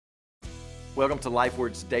Welcome to Life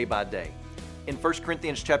Words Day by Day. In 1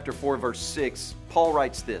 Corinthians chapter 4, verse 6, Paul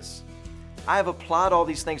writes this, I have applied all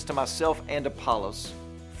these things to myself and Apollos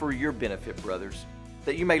for your benefit, brothers,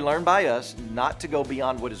 that you may learn by us not to go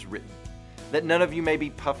beyond what is written, that none of you may be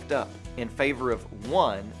puffed up in favor of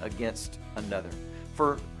one against another.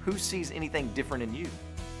 For who sees anything different in you?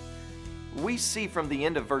 We see from the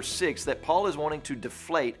end of verse 6 that Paul is wanting to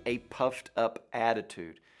deflate a puffed up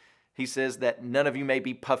attitude. He says that none of you may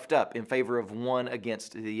be puffed up in favor of one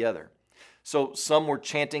against the other. So some were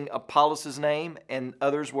chanting Apollos' name and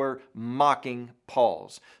others were mocking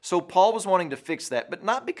Paul's. So Paul was wanting to fix that, but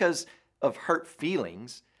not because of hurt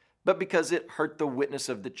feelings, but because it hurt the witness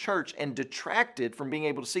of the church and detracted from being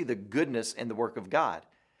able to see the goodness and the work of God.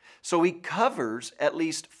 So he covers at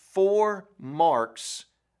least 4 marks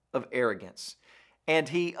of arrogance. And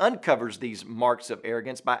he uncovers these marks of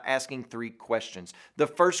arrogance by asking 3 questions. The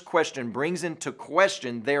first question brings into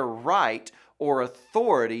question their right or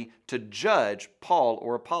authority to judge Paul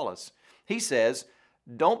or Apollos. He says,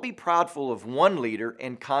 don't be proudful of one leader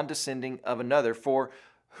and condescending of another, for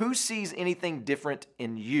who sees anything different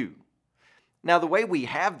in you? Now, the way we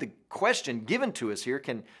have the question given to us here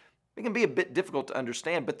can be a bit difficult to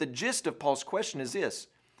understand, but the gist of Paul's question is this: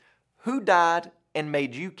 who died and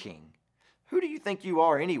made you king? Who do you think you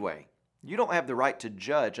are anyway? You don't have the right to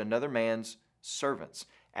judge another man's servants.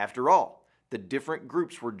 After all, the different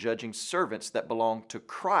groups were judging servants that belonged to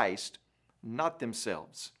Christ, not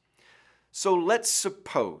themselves. So let's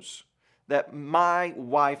suppose that my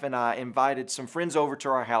wife and I invited some friends over to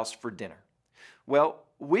our house for dinner. Well,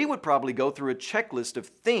 we would probably go through a checklist of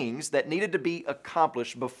things that needed to be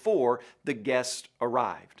accomplished before the guests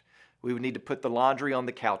arrived. We would need to put the laundry on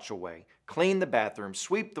the couch away, clean the bathroom,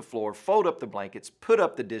 sweep the floor, fold up the blankets, put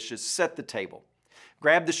up the dishes, set the table,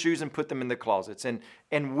 grab the shoes and put them in the closets.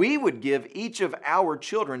 And we would give each of our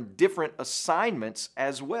children different assignments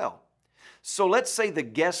as well. So let's say the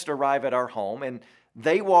guests arrive at our home and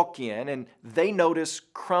they walk in and they notice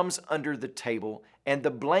crumbs under the table and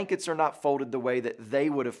the blankets are not folded the way that they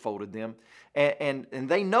would have folded them. And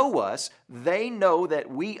they know us. They know that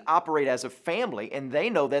we operate as a family, and they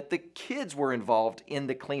know that the kids were involved in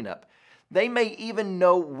the cleanup. They may even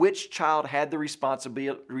know which child had the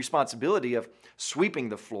responsibility of sweeping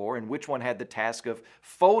the floor and which one had the task of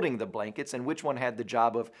folding the blankets and which one had the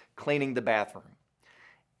job of cleaning the bathroom.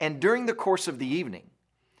 And during the course of the evening,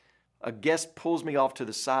 a guest pulls me off to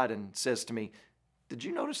the side and says to me, "Did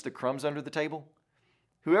you notice the crumbs under the table?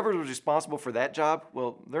 Whoever was responsible for that job,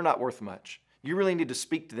 well, they're not worth much. You really need to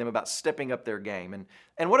speak to them about stepping up their game.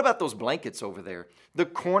 And what about those blankets over there? The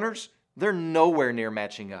corners, they're nowhere near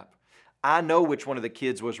matching up. I know which one of the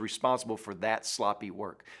kids was responsible for that sloppy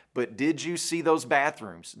work. But did you see those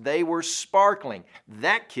bathrooms? They were sparkling.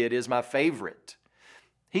 That kid is my favorite.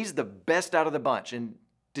 He's the best out of the bunch. And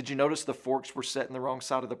did you notice the forks were set in the wrong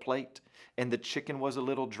side of the plate and the chicken was a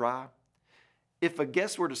little dry?" If a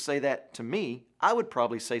guest were to say that to me, I would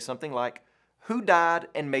probably say something like, "Who died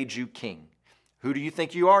and made you king? Who do you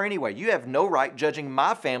think you are anyway? You have no right judging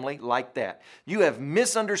my family like that. You have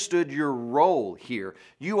misunderstood your role here.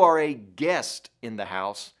 You are a guest in the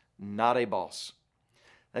house, not a boss."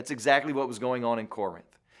 That's exactly what was going on in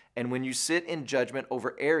Corinth. And when you sit in judgment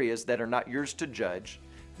over areas that are not yours to judge,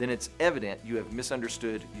 then it's evident you have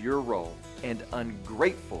misunderstood your role and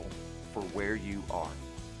ungrateful for where you are.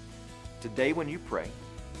 Today when you pray,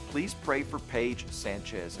 please pray for Paige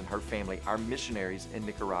Sanchez and her family, our missionaries in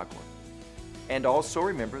Nicaragua. And also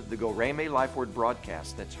remember the Goreme Life Word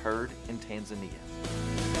broadcast that's heard in Tanzania.